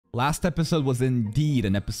Last episode was indeed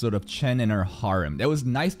an episode of Chen and her harem. It was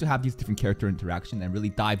nice to have these different character interaction and really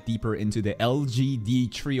dive deeper into the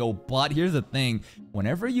LGD trio. But here's the thing.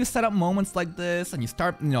 Whenever you set up moments like this and you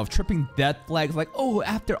start, tripping death flags like, oh,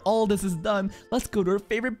 after all this is done, let's go to our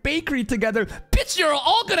favorite bakery together. Bitch, you're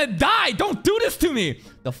all gonna die. Don't do this to me.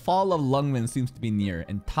 The fall of Lungmin seems to be near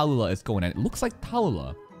and Talula is going at it. It looks like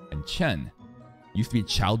Talula and Chen used to be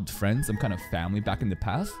childhood friends, some kind of family back in the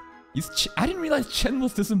past. I didn't realize Chen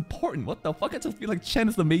was this important. What the fuck? I just feel like Chen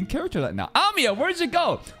is the main character right now. Amiya, where'd you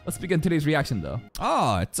go? Let's begin today's reaction though.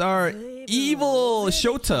 Oh, it's our evil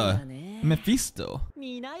Shota, Mephisto.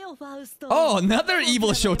 Oh, another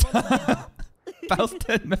evil Shota. Faust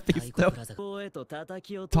and Mephisto.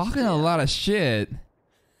 Talking a lot of shit.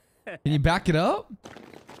 Can you back it up?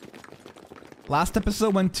 Last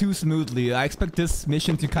episode went too smoothly. I expect this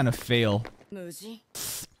mission to kind of fail.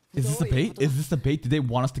 Is this the bait? Is this the bait? Did they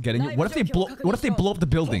want us to get in here? What if they blow up the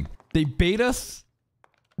building? They bait us,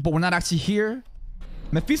 but we're not actually here?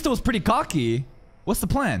 Mephisto was pretty cocky. What's the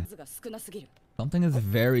plan? Something is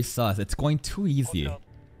very sus. It's going too easy.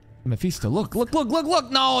 Mephisto, look.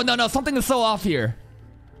 No. Something is so off here.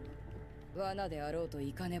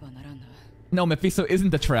 No, Mephisto isn't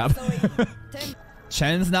the trap.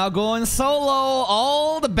 Chen's now going solo.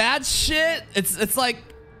 All the bad shit. It's like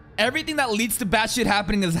everything that leads to bad shit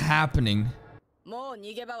happening is happening.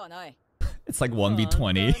 It's like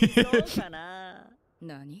 1v20.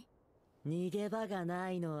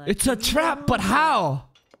 It's a trap, but how?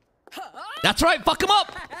 That's right, fuck him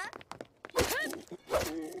up!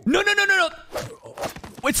 No.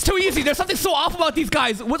 It's too easy. There's something so off about these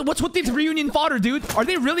guys. What's with these reunion fodder, dude? Are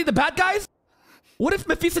they really the bad guys? What if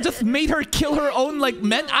Mephisto just made her kill her own, like,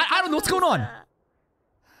 men? I don't know what's going on.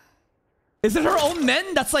 Is it her own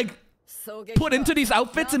men that's like put into these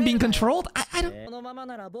outfits and being controlled? I don't...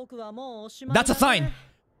 That's a sign.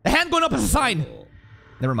 The hand going up is a sign.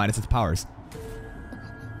 Never mind, it's its powers.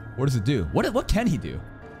 What does it do? What can he do?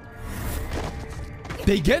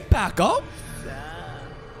 They get back up?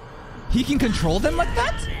 He can control them like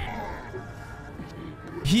that?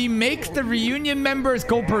 He makes the reunion members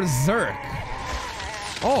go berserk.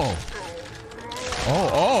 Oh.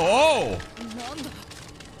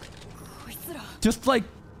 Just like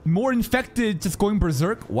more infected, just going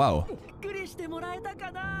berserk. Wow.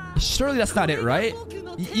 Surely that's not it, right?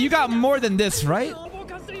 You got more than this, right?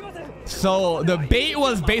 So the bait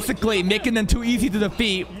was basically making them too easy to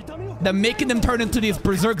defeat, then making them turn into these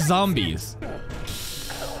berserk zombies.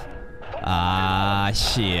 Ah,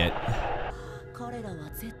 shit.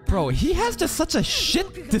 Bro, he has just such a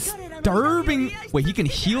shit disturbing... Wait, he can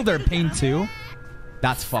heal their pain too?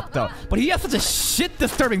 That's fucked up. But he has such a shit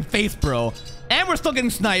disturbing face, bro. And we're still getting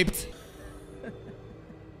sniped.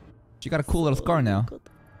 She got a cool little scar now.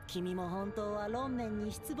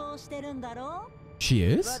 She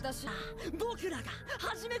is?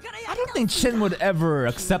 I don't think Chen would ever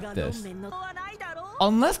accept this.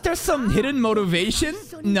 Unless there's some hidden motivation?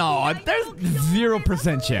 No, there's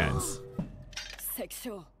 0% chance.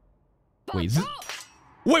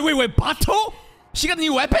 Wait, wait, Bato? She got a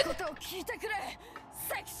new weapon?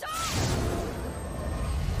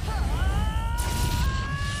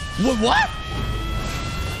 What?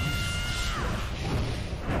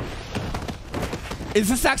 Is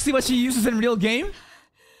this actually what she uses in real game?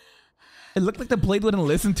 It looked like the blade wouldn't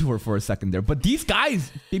listen to her for a second there. But these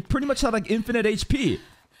guys, they pretty much have like infinite HP.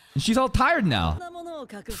 And she's all tired now.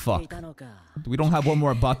 Fuck. We don't have one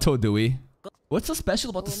more Bato, do we? What's so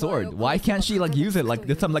special about the sword? Why can't she like use it like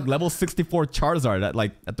this some like level 64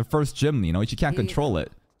 Charizard at the first gym, you know? She can't control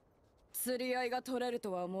it.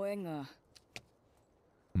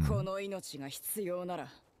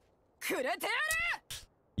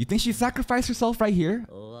 You think she sacrificed herself right here?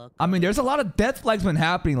 I mean, there's a lot of death flags been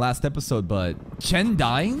happening last episode, but Chen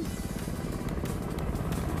dying?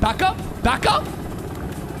 Back up! Back up!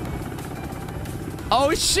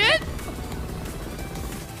 Oh shit!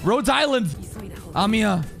 Rhodes Island!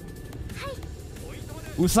 Amiya.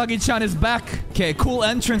 Usagi-chan is back. Okay, cool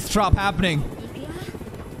entrance drop happening.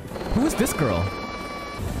 Who is this girl?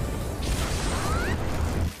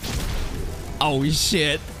 Oh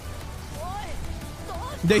shit.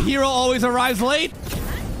 The hero always arrives late.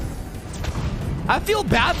 I feel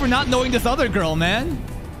bad for not knowing this other girl, man.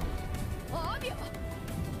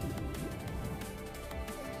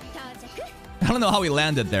 I don't know how we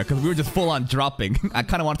landed there because we were just full on dropping. I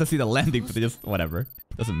kind of wanted to see the landing, but just whatever.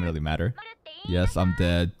 Doesn't really matter. Yes, I'm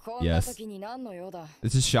dead. Yes.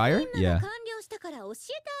 This is Shire? Yeah.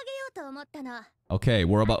 Okay,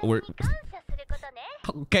 we're...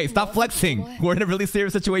 Okay, stop flexing. We're in a really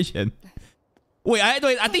serious situation. Wait, I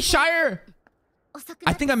think Shire...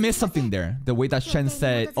 I think I missed something there. The way that Chen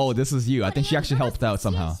said, oh, this is you. I think she actually helped out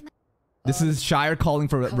somehow. This is Shire calling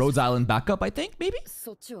for Rhodes Island backup, I think, maybe?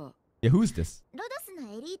 Yeah, who's this?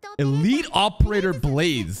 Elite Operator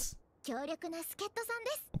Blaze.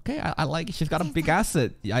 Okay, I like it. She's got a big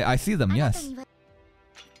asset. I see them, yes.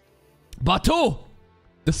 Bato!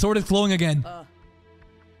 The sword is glowing again.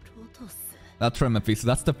 That's from Mephisto.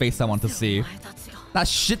 That's the face I want to see. That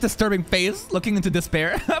shit disturbing face, looking into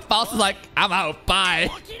despair. Faust is like, I'm out, bye.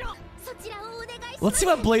 Let's see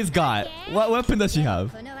what Blaze got. What weapon does she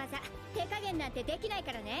have?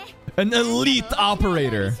 An elite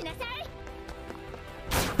operator. Is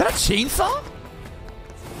that a chainsaw?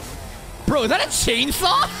 Bro, is that a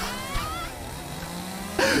chainsaw?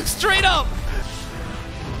 Straight up.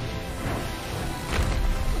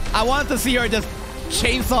 I wanted to see her just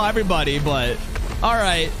chainsaw everybody, but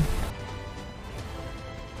alright.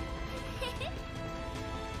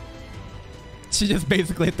 She just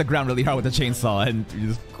basically hit the ground really hard with the chainsaw and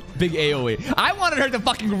just big AoE. I wanted her to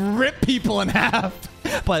fucking rip people in half,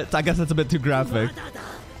 but I guess that's a bit too graphic.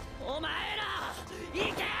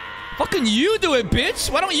 Fucking you do it, bitch!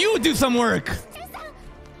 Why don't you do some work?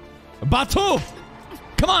 Bato!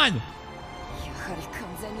 Come on!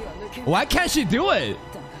 Why can't she do it?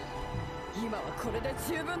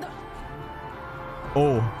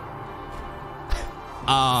 Oh.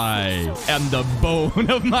 I am the bone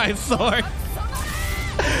of my sword.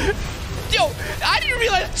 Yo, I didn't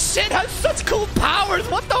realize Chen has such cool powers.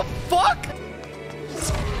 What the fuck?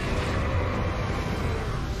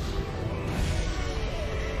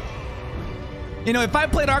 You know, if I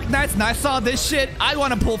played Arknights and I saw this shit, I'd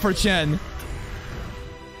want to pull for Chen.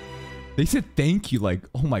 They said thank you, like,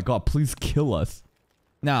 oh my god, please kill us.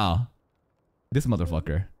 Nah. This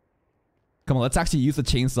motherfucker. Come on, let's actually use the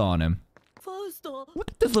chainsaw on him. Look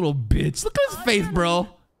at this little bitch. Look at his face, bro.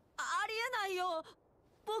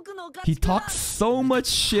 He talks so much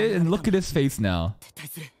shit and look at his face now.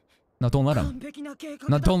 No, don't let him.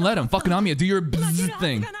 No, don't let him. Fucking Amiya, do your bzzz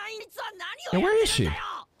thing. Yeah, where is she?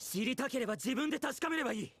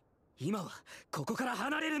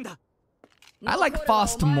 I like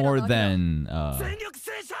Faust more than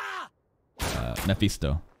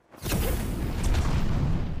Mephisto.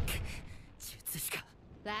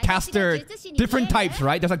 Caster, different types,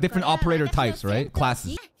 right? There's like different operator types, right?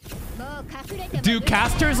 Classes. Do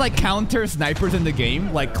casters like counter snipers in the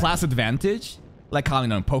game? Like class advantage? Like how, you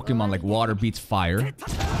know, Pokemon like water beats fire.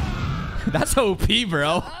 That's OP,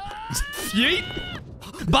 bro. Yeet.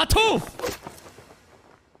 Bato!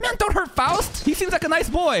 Man, don't hurt Faust. He seems like a nice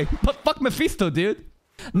boy. But fuck Mephisto, dude.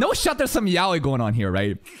 No shot there's some yaoi going on here,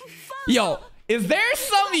 right? Yo, is there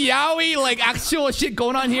some yaoi, like, actual shit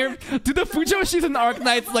going on here? Do the Fujoshis and the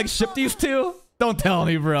Arknights, like, ship these two? Don't tell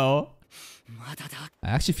me, bro. I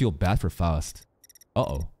actually feel bad for Faust.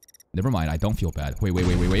 Uh-oh. Never mind, I don't feel bad.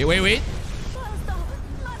 Wait.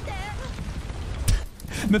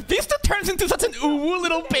 Mephisto turns into such an uwu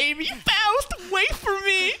little baby. Faust, wait for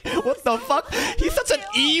me. What the fuck? He's such an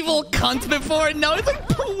evil cunt before, and now he's like,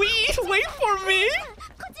 please, wait for me.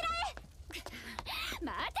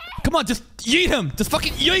 Come on, just yeet him. Just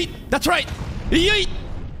fucking yeet. That's right. Yeet.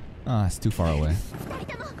 Ah, it's too far away.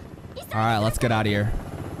 Alright, let's get out of here.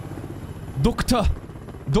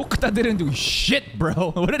 Dokta didn't do shit,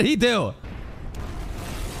 bro. What did he do?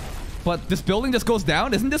 But this building just goes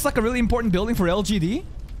down? Isn't this like a really important building for LGD?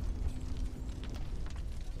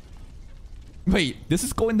 Wait, this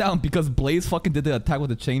is going down because Blaze fucking did the attack with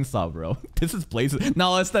the chainsaw, bro. This is Blaze.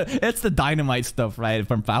 No, it's the dynamite stuff, right?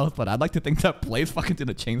 From Faust, but I'd like to think that Blaze fucking did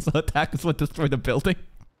a chainsaw attack is what destroyed the building.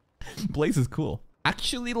 Blaze is cool.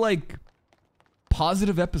 Actually, like,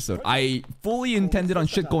 positive episode. I fully intended on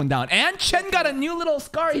shit going down. And Chen got a new little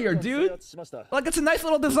scar here, dude. Like, it's a nice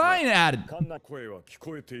little design added.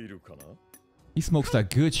 He smokes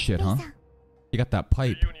that good shit, huh? He got that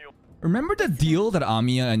pipe. Remember the deal that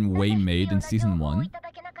Amiya and Wei made in season 1?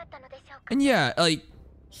 And yeah, like,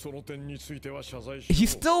 he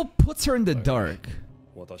still puts her in the dark.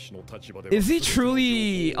 Is he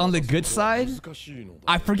truly on the good side?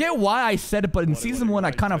 I forget why I said it, but in season 1 I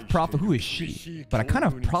kind of who is she? But I kind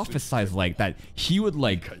of prophesized like that he would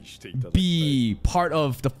like be part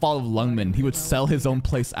of the fall of Lungmen. He would sell his own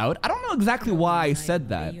place out. I don't know exactly why I said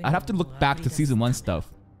that. I'd have to look back to season 1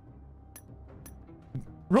 stuff.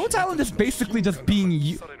 Rhodes Island is basically just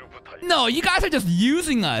being No, you guys are just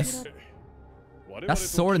using us. That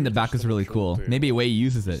sword in the back is really cool. Maybe Wei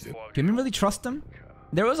uses it. Can you really trust him?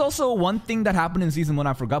 There was also one thing that happened in season 1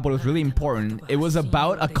 I forgot, but it was really important. It was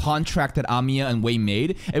about a contract that Amiya and Wei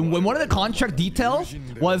made. And when one of the contract details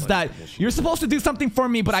was that you're supposed to do something for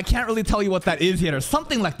me, but I can't really tell you what that is yet, or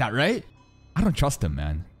something like that, right? I don't trust him,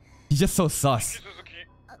 man. He's just so sus.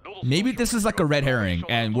 Maybe this is like a red herring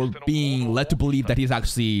and we're being led to believe that he's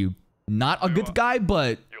actually not a good guy,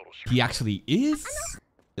 but he actually is.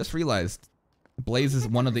 Just realized Blaze's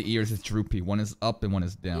one of the ears is droopy. One is up and one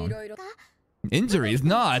is down. Injuries?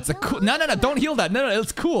 No, it's a cool... No, don't heal that. No,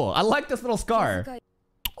 it's cool. I like this little scar.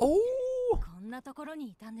 Oh.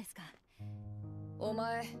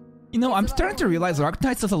 You know, I'm starting to realize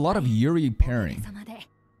Arknights does a lot of Yuri pairing.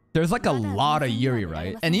 There's like a lot of Yuri,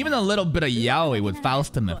 right? And even a little bit of Yaoi with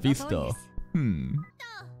Faust and Mephisto. And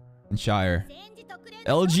Shire.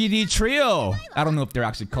 LGD Trio! I don't know if they're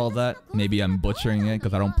actually called that. Maybe I'm butchering it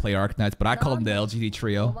because I don't play Arknights, but I call them the LGD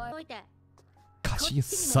Trio. God, she is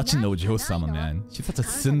such an Ojo-sama, man. She's such a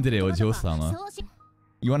tsundere Ojo-sama.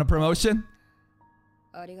 You want a promotion?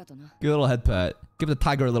 Give a little head pat. Give the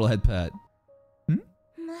tiger a little head pat.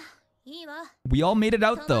 We all made it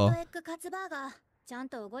out, though.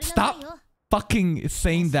 Stop fucking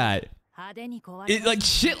saying that. Like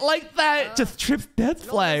shit like that just trips death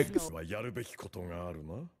flags.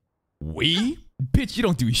 We? Bitch, you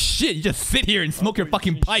don't do shit. You just sit here and smoke your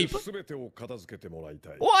fucking pipe.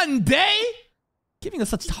 One day? Giving us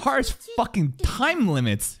such harsh fucking time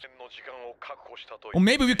limits. Well,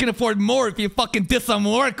 maybe we can afford more if you fucking did some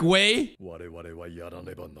work, Wei.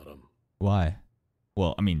 Why?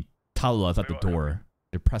 Well, I mean, Talula's at the door.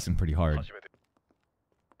 They're pressing pretty hard.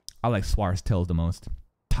 I like Swar's tails the most.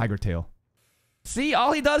 Tiger tail. See,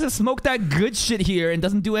 all he does is smoke that good shit here and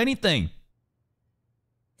doesn't do anything.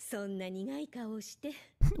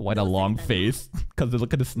 What a long face. Because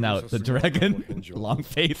look at the snout, the dragon. Long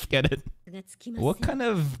face, get it? What kind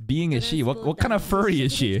of being is she? What kind of furry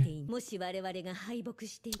is she?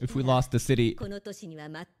 If we lost the city,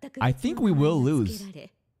 I think we will lose.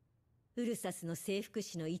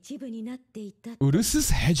 Urus's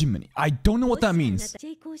hegemony. I don't know what that means.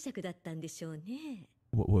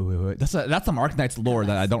 Wait. That's some Arknights lore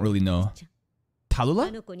that I don't really know.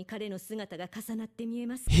 Talula?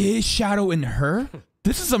 His shadow in her?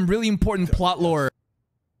 This is some really important plot lore.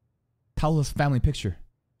 Talula's family picture.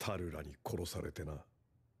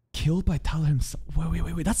 Killed by Talula himself.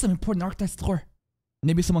 Wait. That's some important Arknights lore.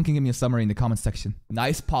 Maybe someone can give me a summary in the comment section.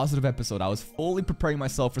 Nice positive episode. I was fully preparing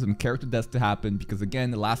myself for some character deaths to happen because again,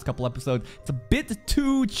 the last couple episodes, it's a bit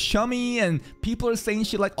too chummy and people are saying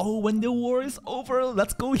shit like, oh, when the war is over,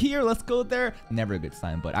 let's go here, let's go there. Never a good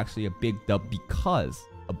sign, but actually a big dub because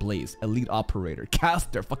of Blaze, elite operator,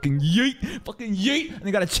 caster, fucking yeet, and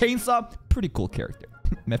they got a chainsaw. Pretty cool character.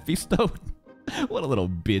 Mephisto. What a little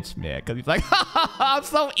bitch, man. Because he's like, ha ha ha, I'm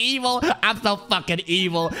so evil. I'm so fucking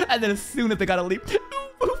evil. And then as soon as they gotta leave,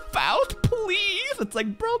 Faust, please. It's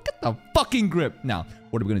like, bro, get the fucking grip. Now,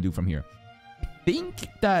 what are we gonna do from here? I think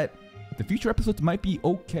that the future episodes might be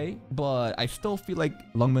okay, but I still feel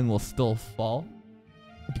like Lungmen will still fall.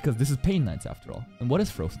 Because this is Pain Nights after all. And what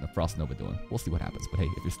is Frost Nova doing? We'll see what happens. But hey,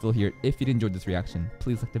 if you're still here, if you enjoyed this reaction,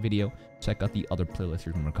 please like the video. Check out the other playlists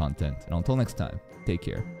for more content. And until next time, take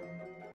care.